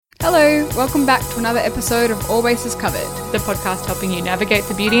Hello, welcome back to another episode of All Bases Covered. The podcast helping you navigate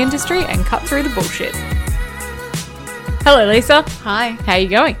the beauty industry and cut through the bullshit. Hello, Lisa. Hi. How are you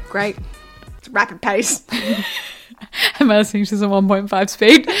going? Great. It's a rapid pace. Am I listening to some 1.5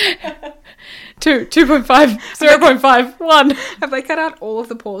 speed? 2.5, 0.5, 1. Have they cut out all of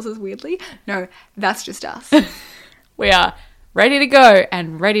the pauses weirdly? No, that's just us. We are ready to go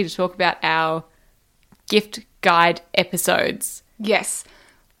and ready to talk about our gift guide episodes. Yes,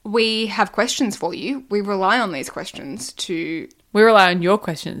 we have questions for you. We rely on these questions to... We rely on your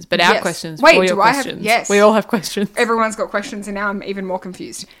questions, but our Yes. questions Wait, for your do I have- questions. yes. We all have questions. Everyone's got questions and now I'm even more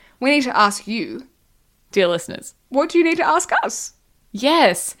confused. We need to ask you, Dear listeners. what do you need to ask us?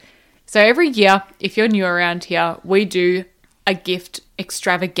 Yes. So every year, if you're new around here, we do a gift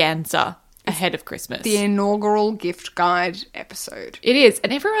extravaganza ahead of Christmas. The inaugural gift guide episode. It is,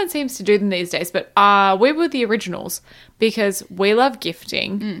 and everyone seems to do them these days, but we were the originals because we love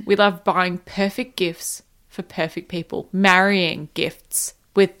gifting. We love buying perfect gifts for perfect people, marrying gifts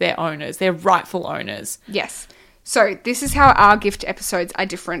with their owners, their rightful owners. Yes. So this is how our gift episodes are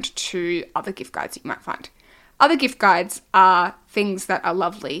different to other gift guides you might find. Other gift guides are things that are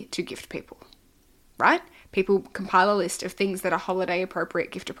lovely to gift people, right? People compile a list of things that are holiday appropriate,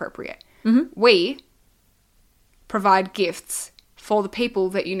 gift appropriate. Mm-hmm. We provide gifts for the people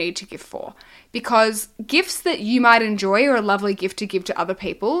that you need to gift for, because gifts that you might enjoy are a lovely gift to give to other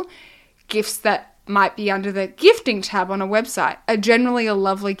people. Gifts that might be under the gifting tab on a website are generally a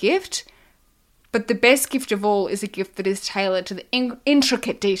lovely gift. But the best gift of all is a gift that is tailored to the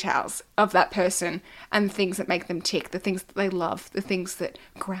intricate details of that person and the things that make them tick, the things that they love, the things that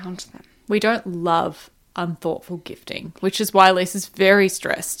ground them. We don't love unthoughtful gifting, which is why Lisa's very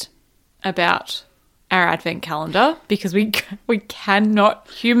stressed about our advent calendar, because we cannot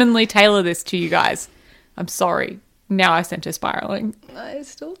humanly tailor this to you guys. I'm sorry. Now I sent her spiraling. I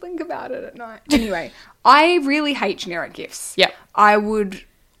still think about it at night. Anyway, I really hate generic gifts. Yep.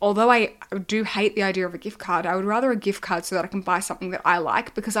 Although I do hate the idea of a gift card, I would rather a gift card so that I can buy something that I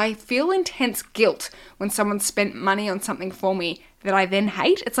like, because I feel intense guilt when someone spent money on something for me that I then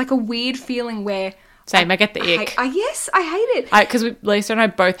hate. It's like a weird feeling where... Same, I get the ick. Yes, I hate it. Because Lisa and I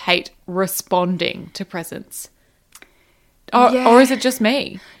both hate responding to presents. Or is it just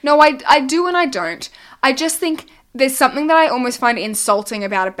me? No, I do and I don't. I just think there's something that I almost find insulting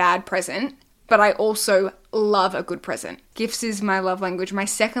about a bad present, but I also love a good present. Gifts is my love language. My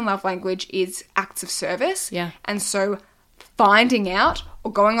second love language is acts of service. Yeah. And so finding out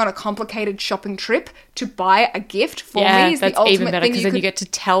or going on a complicated shopping trip to buy a gift for me is the ultimate even better, thing. because then you get to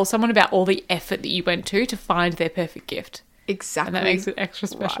tell someone about all the effort that you went to find their perfect gift. Exactly. And that makes it extra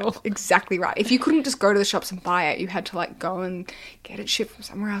special. Right. Exactly right. If you couldn't just go to the shops and buy it, you had to go and get it shipped from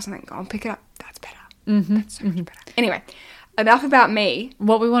somewhere else and then go and pick it up. That's better. Mm-hmm. That's so much better. Anyway, enough about me.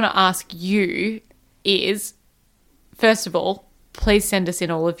 What we want to ask you is, first of all, please send us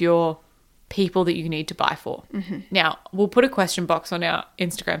in all of your people that you need to buy for. Mm-hmm. Now, we'll put a question box on our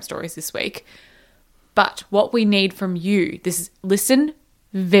Instagram stories this week, but what we need from you, listen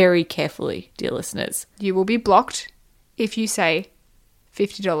very carefully, dear listeners. You will be blocked if you say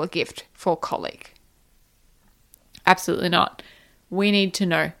 $50 gift for colleague. Absolutely not. We need to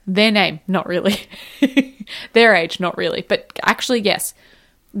know their name, not really. Their age, not really. But actually, yes,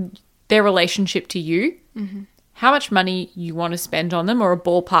 their relationship to you, mm-hmm. how much money you want to spend on them, or a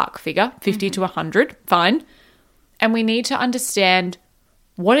ballpark figure, 50 to 100, fine. And we need to understand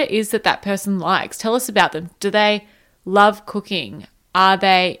what it is that person likes. Tell us about them. Do they love cooking? Are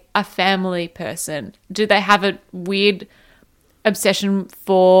they a family person? Do they have a weird obsession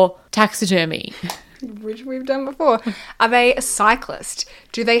for taxidermy? Which we've done before. Are they a cyclist?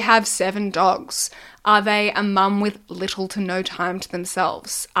 Do they have 7 dogs? Are they a mum with little to no time to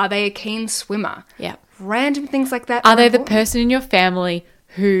themselves? Are they a keen swimmer? Yeah. Random things like that. Are they the person in your family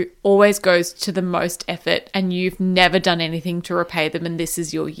who always goes to the most effort and you've never done anything to repay them and this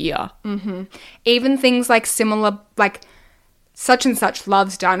is your year? Mm-hmm. Even things like similar, like such and such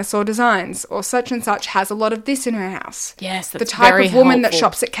loves dinosaur designs, or such and such has a lot of this in her house. Yes, that's the type very of woman that helpful.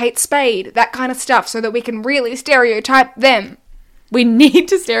 shops at Kate Spade, that kind of stuff, so that we can really stereotype them. We need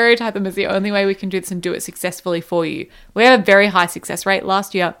to stereotype them as the only way we can do this and do it successfully for you. We have a very high success rate.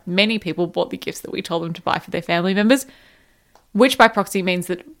 Last year, many people bought the gifts that we told them to buy for their family members, which by proxy means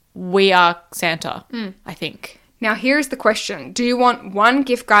that we are Santa, I think. Now, here's the question. Do you want one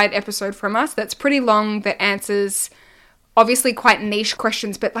gift guide episode from us that's pretty long, that answers obviously quite niche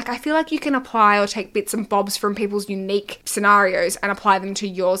questions, but I feel like you can apply or take bits and bobs from people's unique scenarios and apply them to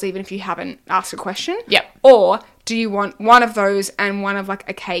yours even if you haven't asked a question? Yep. Or do you want one of those and one of a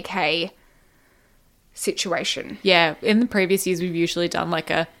KK situation? Yeah, in the previous years we've usually done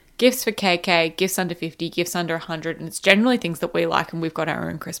a gifts for KK, gifts under 50, gifts under 100. And it's generally things that we like and we've got our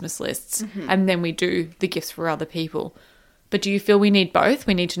own Christmas lists. And then we do the gifts for other people. But do you feel we need both?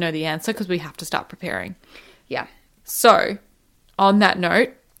 We need to know the answer because we have to start preparing. Yeah. So, on that note,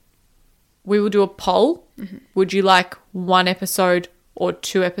 we will do a poll. Would you like 1 episode or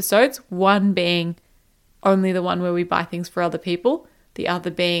 2 episodes? One being only the one where we buy things for other people. The other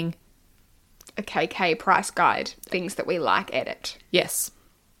being A KK price guide, things that we like, edit. yes.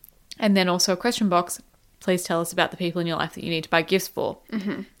 And then also a question box. Please tell us about the people in your life that you need to buy gifts for.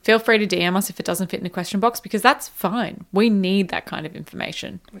 Feel free to DM us if it doesn't fit in a question box because that's fine. We need that kind of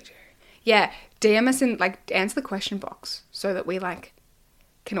information. We do. Yeah, DM us and answer the question box so that we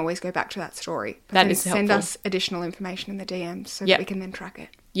can always go back to that story. But That then is send helpful. us additional information in the DMs so Yep. that we can then track it.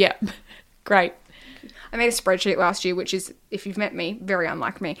 Yeah. Great. I made a spreadsheet last year, which is, if you've met me, very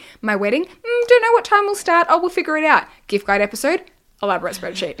unlike me. My wedding, don't know what time we'll start. Oh, we'll figure it out. Gift guide episode, elaborate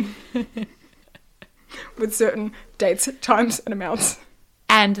spreadsheet. With certain dates, times, and amounts.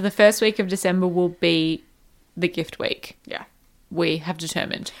 And the first week of December will be the gift week. Yeah. We have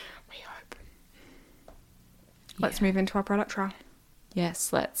determined. We hope. Let's move into our product trial.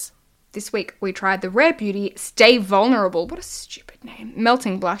 Yes, let's. This week, we tried the Rare Beauty Stay Vulnerable. What a stupid name.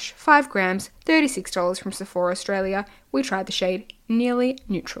 Melting blush, 5 grams, $36 from Sephora, Australia. We tried the shade Nearly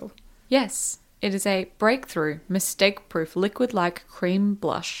Neutral. Yes, it is a breakthrough, mistake-proof, liquid-like cream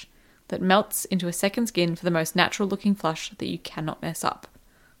blush that melts into a second skin for the most natural-looking flush that you cannot mess up.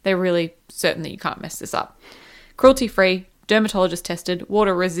 They're really certain that you can't mess this up. Cruelty-free, dermatologist-tested,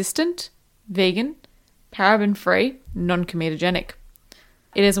 water-resistant, vegan, paraben-free, non-comedogenic.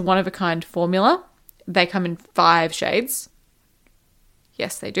 It is a one-of-a-kind formula. They come in 5 shades.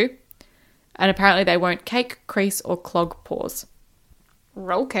 Yes, they do. And apparently they won't cake, crease, or clog pores.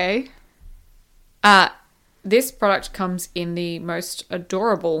 Okay. This product comes in the most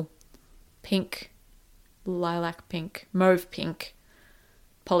adorable pink, lilac pink, mauve pink,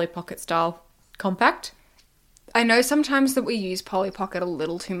 Polly Pocket style compact. I know sometimes that we use Polly Pocket a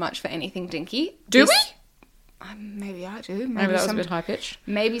little too much for anything dinky. Do This- Maybe I do. Maybe that was a bit high pitched.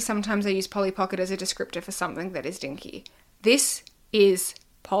 Maybe sometimes I use Polly Pocket as a descriptor for something that is dinky. This is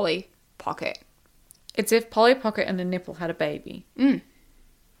Polly Pocket. It's if Polly Pocket and a nipple had a baby.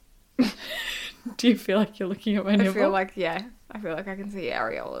 Do you feel like you're looking at my nipple? I feel like I can see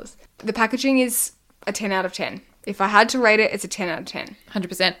areolas. The packaging is a 10 out of 10. If I had to rate it, it's a 10 out of 10.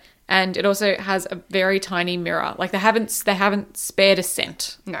 100%. And it also has a very tiny mirror. Like they haven't spared a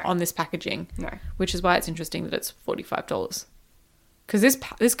cent on this packaging. No. Which is why it's interesting that it's $45. Because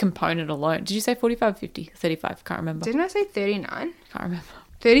this component alone, did you say 45, 50, 35? Can't remember. Didn't I say 39? Can't remember.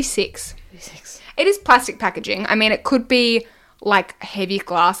 36. 36. It is plastic packaging. I mean, it could be like heavy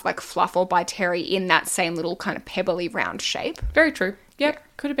glass, like Fluffle by Terry in that same little kind of pebbly round shape. Very true. Yep.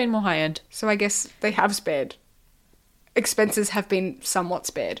 Could have been more high end. So I guess they have spared. Expenses have been somewhat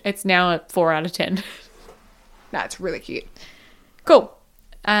spared. It's now a 4 out of 10. That's really cute. Cool.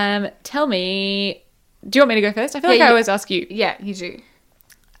 Tell me, do you want me to go first? I feel like I always ask you. Yeah, you do.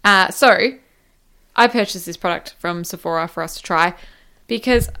 So, I purchased this product from Sephora for us to try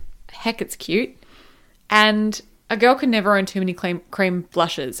because, heck, it's cute. And a girl can never own too many cream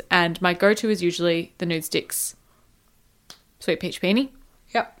blushes. And my go-to is usually the Nude Sticks Sweet Peach Peony.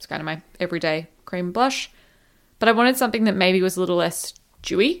 Yep. It's kind of my everyday cream blush. But I wanted something that maybe was a little less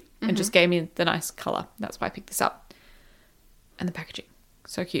dewy and just gave me the nice colour. That's why I picked this up. And the packaging.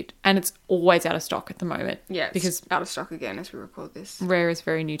 So cute. And it's always out of stock at the moment. Yeah, it's because out of stock again as we record this. Rare is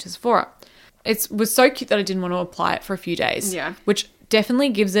very new to Sephora. It was so cute that I didn't want to apply it for a few days. Yeah. Which definitely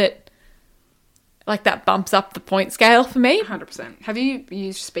gives it, like that bumps up the point scale for me. 100%. Have you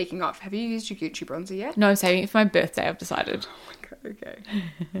used your Gucci bronzer yet? No, I'm saving it for my birthday, I've decided.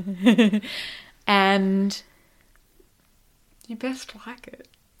 Okay. And You best like it.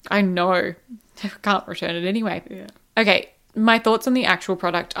 I know. I can't return it anyway. Yeah. Okay, my thoughts on the actual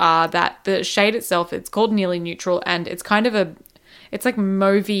product are that the shade itself, it's called Nearly Neutral, and it's kind of it's like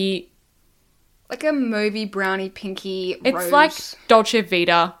mauvey. Like a mauvey, brownie, pinky, It's rose. like Dolce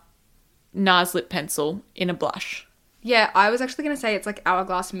Vita NARS lip pencil in a blush. Yeah, I was actually going to say it's like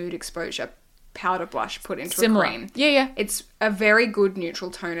Hourglass Mood Exposure powder blush put into Similar. a cream. Yeah. It's a very good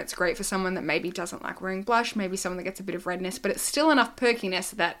neutral tone. It's great for someone that maybe doesn't like wearing blush, maybe someone that gets a bit of redness, but it's still enough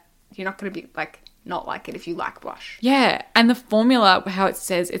perkiness that you're not going to be like not like it if you like blush. Yeah, and the formula, how it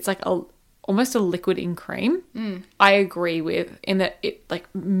says, it's like almost a liquid in cream. I agree with, in that it like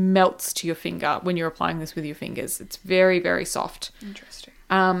melts to your finger when you're applying this with your fingers. It's very, very soft. Interesting.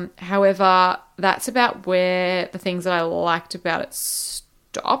 However, that's about where the things that I liked about it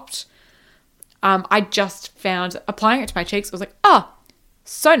stopped. I just found applying it to my cheeks, I was like, oh,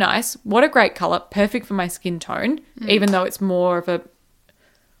 So nice. What a great colour. Perfect for my skin tone, even though it's more of a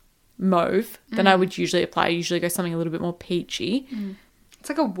mauve than I would usually apply. I usually go something a little bit more peachy. It's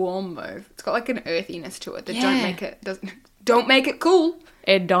like a warm mauve. It's got like an earthiness to it that Yeah. don't make it cool.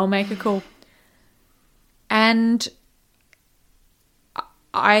 It don't make it cool. And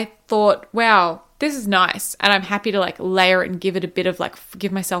I thought, wow, this is nice. And I'm happy to like layer it and give it a bit of like,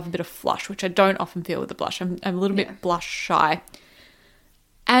 give myself a bit of flush, which I don't often feel with the blush. I'm a little bit blush shy.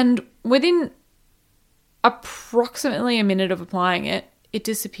 And within approximately a minute of applying it, it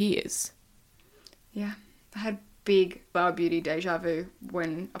disappears. Yeah. I had big Flower Beauty deja vu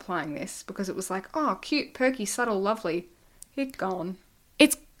when applying this because it was like, oh, cute, perky, subtle, lovely. It's gone.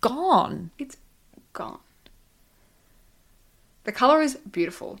 It's gone. It's gone. The colour is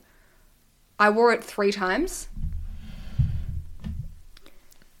beautiful. I wore it 3 times.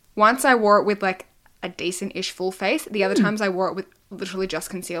 Once I wore it with like a decent-ish full face. The other times I wore it with literally just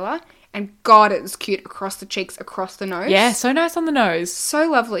concealer. And God, it was cute across the cheeks, across the nose. Yeah, so nice on the nose. So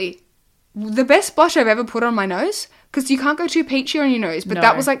lovely. The best blush I've ever put on my nose. Because you can't go too peachy on your nose. But No.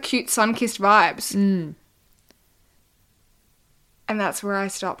 that was like cute sun-kissed vibes. And that's where I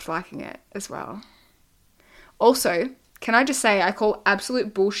stopped liking it as well. Also, can I just say I call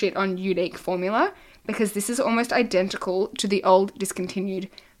absolute bullshit on Unique formula because this is almost identical to the old discontinued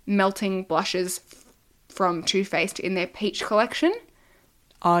melting blushes from Too Faced in their Peach collection.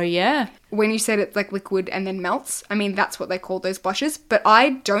 Oh, yeah. When you said it's like liquid and then melts, I mean, that's what they call those blushes, but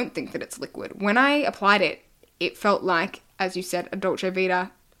I don't think that it's liquid. When I applied it, it felt like, as you said, a Dolce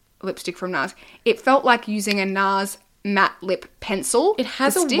Vita lipstick from NARS. It felt like using a NARS matte lip pencil. It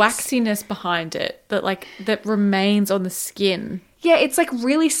has a sticks. waxiness behind it that remains on the skin. Yeah, it's like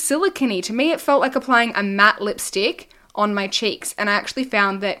really silicone-y. To me, it felt like applying a matte lipstick on my cheeks, and I actually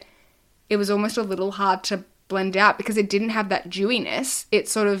found that it was almost a little hard to blend out because it didn't have that dewiness. It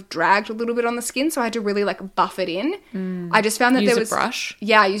sort of dragged a little bit on the skin, so I had to really like buff it in. I just found that Use there a was brush?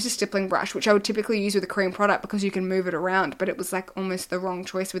 Yeah, I used a stippling brush, which I would typically use with a cream product because you can move it around, but it was like almost the wrong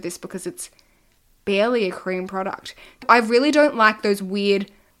choice with this because it's barely a cream product. I really don't like those weird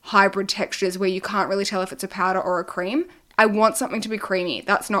hybrid textures where you can't really tell if it's a powder or a cream. I want something to be creamy.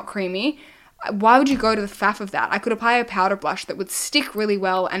 That's not creamy. Why would you go to the faff of that? I could apply a powder blush that would stick really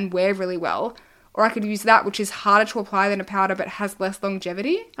well and wear really well, or I could use that, which is harder to apply than a powder but has less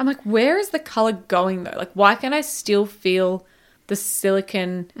longevity. I'm like, where is the colour going though? Like, why can I still feel the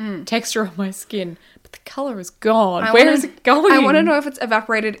silicone texture on my skin, but the colour is gone? Where is it going? I want to know if it's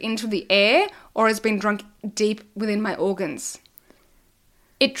evaporated into the air or has been drunk deep within my organs.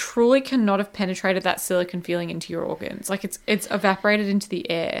 It truly cannot have penetrated that silicone feeling into your organs. Like, it's evaporated into the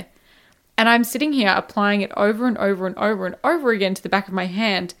air. And I'm sitting here applying it over and over and over and over again to the back of my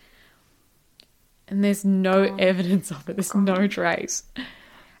hand, and there's no evidence of it. There's no trace.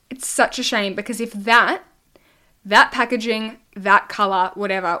 It's such a shame because if that packaging, that colour,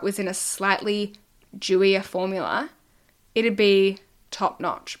 whatever, was in a slightly dewier formula, it'd be top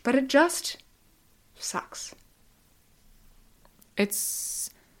notch. But it just sucks.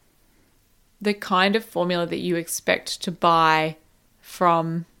 It's the kind of formula that you expect to buy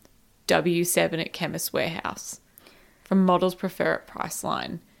from W7 at Chemist Warehouse, from Models Prefer It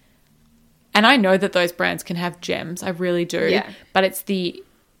Priceline. And I know that those brands can have gems. I really do. Yeah. But it's the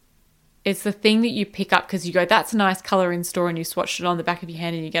thing that you pick up because you go, that's a nice colour in store, and you swatched it on the back of your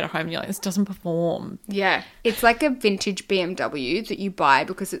hand and you get it home and you're like, this doesn't perform. Yeah. It's like a vintage BMW that you buy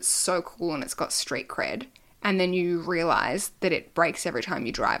because it's so cool and it's got street cred. And then you realise that it breaks every time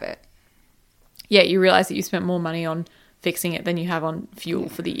you drive it. Yeah, you realise that you spent more money on fixing it than you have on fuel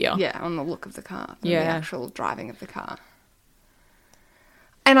for the year. Yeah, on the look of the car. Than Yeah. the actual driving of the car.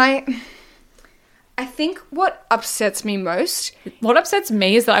 And I think what upsets me most... What upsets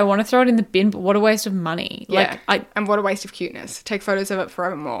me is that I want to throw it in the bin, but what a waste of money. Yeah, and what a waste of cuteness. Take photos of it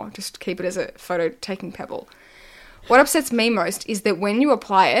forevermore. Just keep it as a photo-taking pebble. What upsets me most is that when you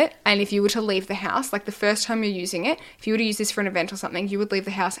apply it, and if you were to leave the house, like the first time you're using it, if you were to use this for an event or something, you would leave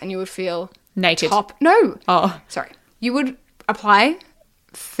the house and you would feel... Naked. No. Oh. Sorry. You would apply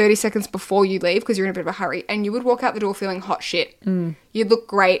 30 seconds before you leave because you're in a bit of a hurry, and you would walk out the door feeling hot shit. You'd look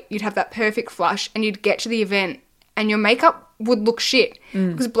great. You'd have that perfect flush, and you'd get to the event and your makeup would look shit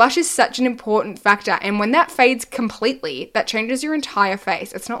because blush is such an important factor. And when that fades completely, that changes your entire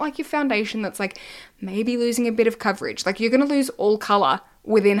face. It's not like your foundation that's like maybe losing a bit of coverage. Like, you're going to lose all colour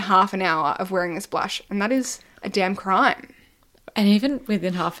within half an hour of wearing this blush, and that is a damn crime. And even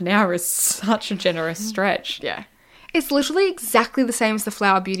within half an hour is such a generous stretch. Yeah. It's literally exactly the same as the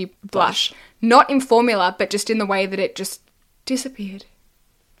Flower Beauty blush. Not in formula, but just in the way that it just disappeared.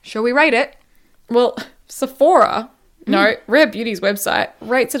 Shall we rate it? Well, Sephora No, Rare Beauty's website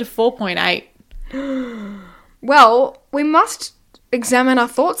rates it a 4.8. Well, we must examine our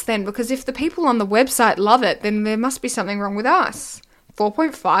thoughts then, because if the people on the website love it, then there must be something wrong with us.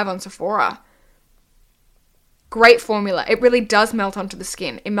 4.5 on Sephora. Great formula. It really does melt onto the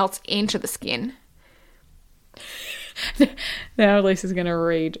skin. It melts into the skin. Now Lisa's going to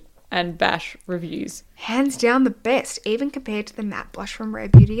read and bash reviews. Hands down the best, even compared to the matte blush from Rare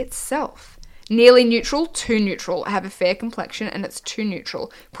Beauty itself. Nearly neutral, too neutral. I have a fair complexion and it's too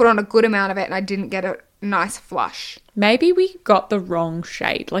neutral. Put on a good amount of it and I didn't get a nice flush. Maybe we got the wrong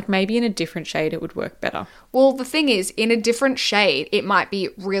shade. Like maybe in a different shade it would work better. Well, the thing is, in a different shade, it might be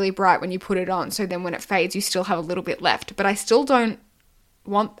really bright when you put it on. So then when it fades, you still have a little bit left. But I still don't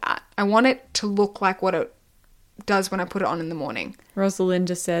want that. I want it to look like what it does when I put it on in the morning.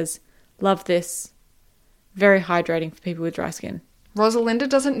 Rosalinda says, love this. Very hydrating for people with dry skin. Rosalinda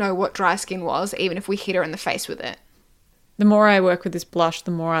doesn't know what dry skin was, even if we hit her in the face with it. The more I work with this blush,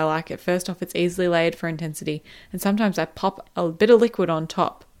 the more I like it. First off, it's easily layered for intensity, and sometimes I pop a bit of liquid on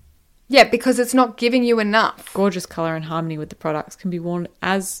top. Yeah, because it's not giving you enough. Gorgeous colour and harmony with the products. Can be worn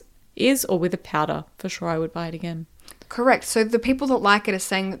as is or with a powder. For sure, I would buy it again. Correct. So the people that like it are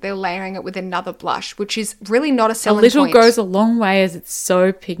saying that they're layering it with another blush, which is really not a A selling little point. goes a long way as it's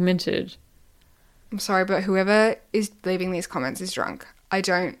so pigmented. I'm sorry, but whoever is leaving these comments is drunk. I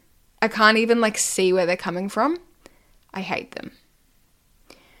can't even see where they're coming from. I hate them.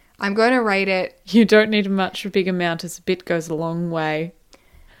 I'm going to rate it. You don't need much, a big amount as a bit goes a long way.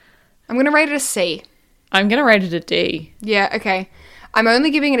 I'm going to rate it a C. I'm going to rate it a D. Yeah, okay. I'm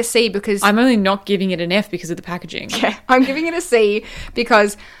only giving it a C because... I'm only not giving it an F because of the packaging. Yeah, I'm giving it a C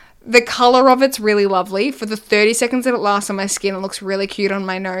because the colour of it's really lovely. For the 30 seconds that it lasts on my skin, it looks really cute on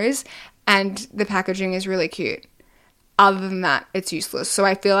my nose. And the packaging is really cute. Other than that, it's useless. So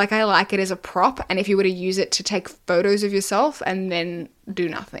I feel like I like it as a prop. And if you were to use it to take photos of yourself and then do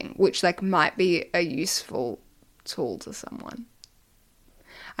nothing, which might be a useful tool to someone.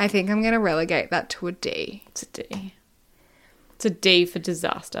 I think I'm going to relegate that to a D. It's a D. It's a D for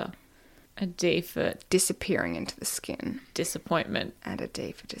disaster. A D for disappearing into the skin. Disappointment. And a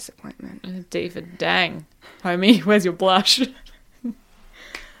D for disappointment. And a D for dang. Homie, where's your blush?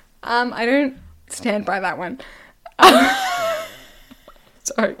 I don't stand by that one.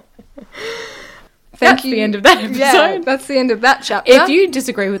 Sorry. That's the end of that episode. Yeah, that's the end of that chapter. If you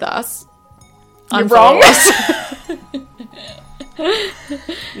disagree with us, you're unfollow wrong. us.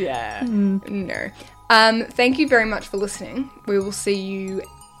 Yeah. No. Thank you very much for listening. We will see you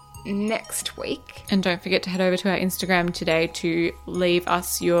next week. And don't forget to head over to our Instagram today to leave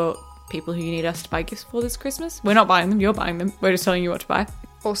us your people who you need us to buy gifts for this Christmas. We're not buying them, you're buying them. We're just telling you what to buy.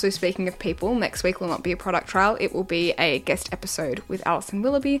 Also, speaking of people, next week will not be a product trial. It will be a guest episode with Alison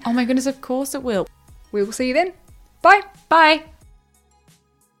Willoughby. Oh my goodness, of course it will. We will see you then. Bye. Bye.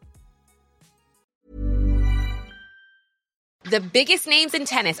 The biggest names in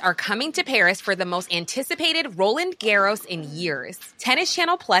tennis are coming to Paris for the most anticipated Roland Garros in years. Tennis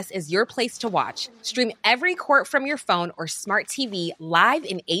Channel Plus is your place to watch. Stream every court from your phone or smart TV live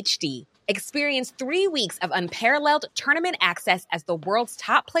in HD. Experience 3 weeks of unparalleled tournament access as the world's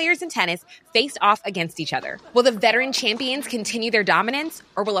top players in tennis face off against each other. Will the veteran champions continue their dominance,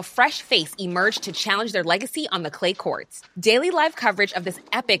 or will a fresh face emerge to challenge their legacy on the clay courts? Daily live coverage of this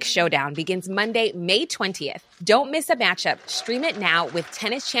epic showdown begins Monday, May 20th. Don't miss a matchup. Stream it now with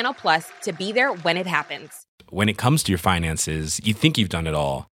Tennis Channel Plus to be there when it happens. When it comes to your finances, you think you've done it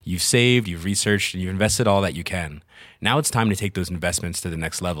all. You've saved, you've researched, and you've invested all that you can. Now it's time to take those investments to the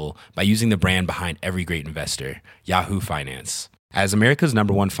next level by using the brand behind every great investor, Yahoo Finance. As America's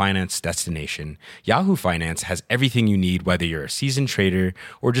 #1 finance destination, Yahoo Finance has everything you need, whether you're a seasoned trader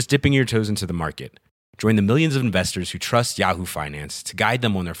or just dipping your toes into the market. Join the millions of investors who trust Yahoo Finance to guide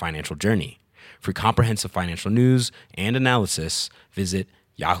them on their financial journey. For comprehensive financial news and analysis, visit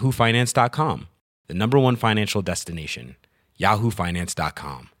yahoofinance.com, the #1 financial destination,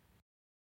 yahoofinance.com.